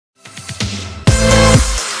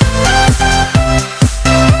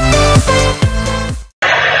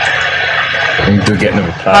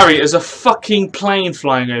Harry, there's a fucking plane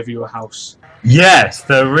flying over your house. Yes,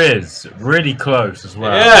 there is. Really close as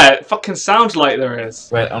well. Yeah, it fucking sounds like there is.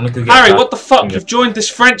 Wait, I'm gonna get Harry, back. what the fuck? You've joined this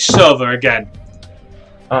French server again.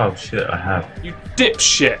 Oh shit, I have. You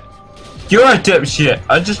dipshit. You're a dipshit.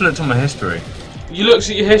 I just looked at my history. You looked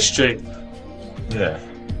at your history. Yeah.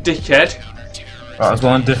 Dickhead. Right, I was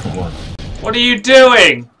on a different one. What are you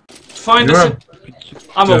doing? Find You're us a...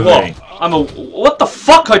 I'm a what? I'm a... What the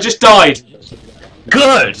fuck? I just died.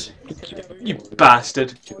 Good! You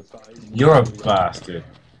bastard. You're a bastard.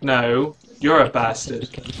 No, you're a bastard.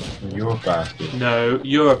 You're a bastard. No,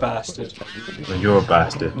 you're a bastard. No, you're a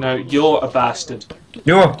bastard. No, you're a bastard.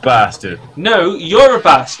 You're a bastard. No, you're a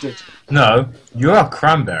bastard. No, you're a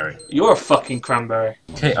cranberry. You're a fucking cranberry.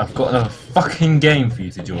 Okay, I've got another fucking game for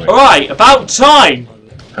you to join. Alright, about time!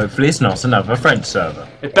 Hopefully it's not another French server.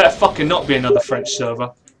 It better fucking not be another French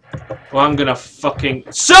server. Or I'm gonna fucking...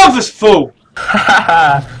 Server's full!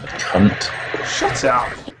 Haha! Cunt. Shut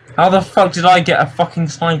up. How the fuck did I get a fucking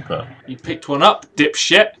sniper? You picked one up,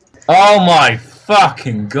 dipshit. Oh my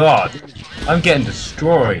fucking god! I'm getting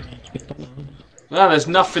destroyed. Well, there's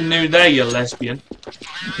nothing new there, you lesbian.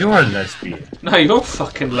 You're a lesbian. No, you're a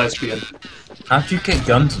fucking lesbian. How'd you get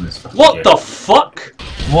guns in this fucking What game? the fuck?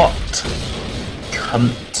 What?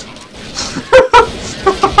 Cunt.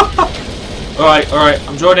 Alright,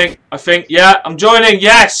 I'm joining, I think. Yeah, I'm joining,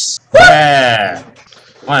 yes! Yeah!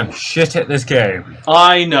 I'm shit at this game.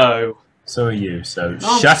 I know. So are you, so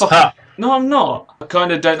No, shut up! No, I'm not. I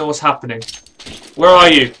kinda don't know what's happening. Where are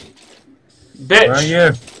you? Bitch! Where are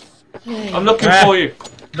you? I'm looking for you.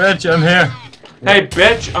 Bitch, I'm here. Hey,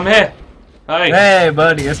 bitch, I'm here. Hey. Hey,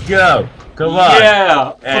 buddy, let's go. Come on.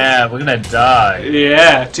 Yeah. Yeah, we're gonna die.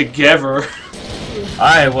 Yeah, together.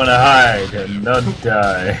 I wanna hide and not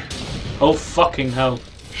die. Oh, fucking hell.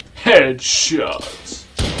 Headshots.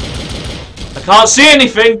 I can't see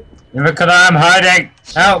anything. Look at I'm hiding.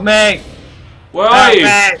 Help me. Where are you?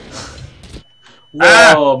 Me.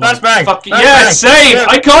 Whoa, my flashbang. fucking... Flashbang. Yeah, same! Yeah.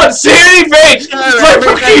 I can't see anything! Yeah, My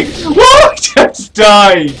fucking... What? I just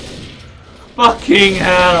died! Fucking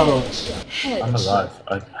hell. I'm alive.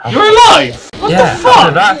 You're alive? What Yeah, the fuck? how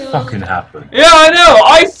did that fucking happen? Yeah, I know.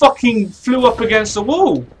 I fucking flew up against the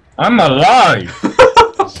wall. I'm alive.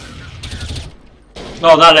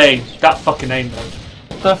 Oh, that aim. That fucking aim, though.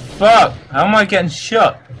 What the fuck? How am I getting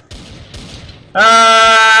shot?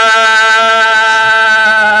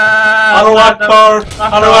 Allahu Akbar!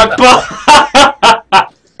 Allahu Akbar!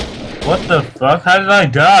 What the fuck? How did I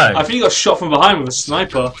die? I think you got shot from behind with a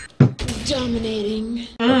sniper. Dominating.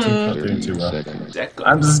 Not doing too well.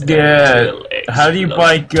 I'm scared. How do you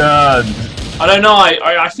buy guns? I don't know.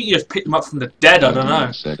 I think you just picked them up from the dead. I don't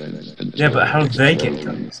know. Yeah, but how do they get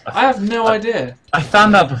guns? I have no idea. I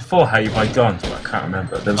found out before how you buy guns, but I can't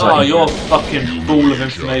remember. There was Oh, like, you're a fucking ball of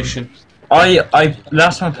information.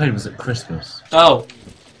 Last time I played was at Christmas. Oh,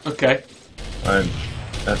 okay.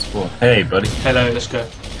 That's cool. Hey, buddy. Hello, let's go.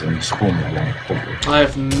 Don't spawn me again, probably. I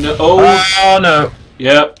have no. Oh, Oh no!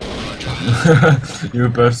 yep. You were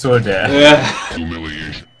both so dead.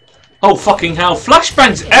 Yeah. Oh fucking hell!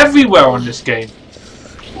 Flashbangs everywhere on this game.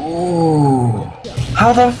 Ooh!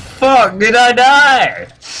 How the fuck did I die?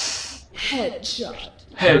 Headshot.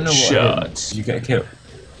 I don't know what I did. Headshots. Did you get a kill?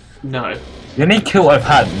 No. The only kill I've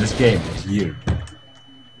had in this game is you.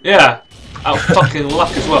 Yeah. Out of fucking luck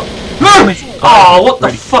as well. Zombie Oh, what the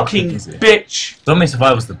really fucking is it? bitch! Zombie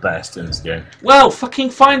Survival's the best in this game. Well, fucking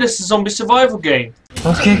find us a zombie survival game.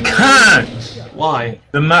 Fucking can't! Why?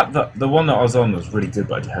 The map the one that I was on was really good,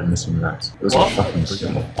 but I had missing maps. It was What? a fucking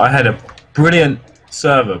brilliant one. I had a brilliant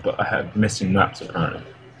server, but I had missing maps apparently.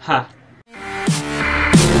 Ha.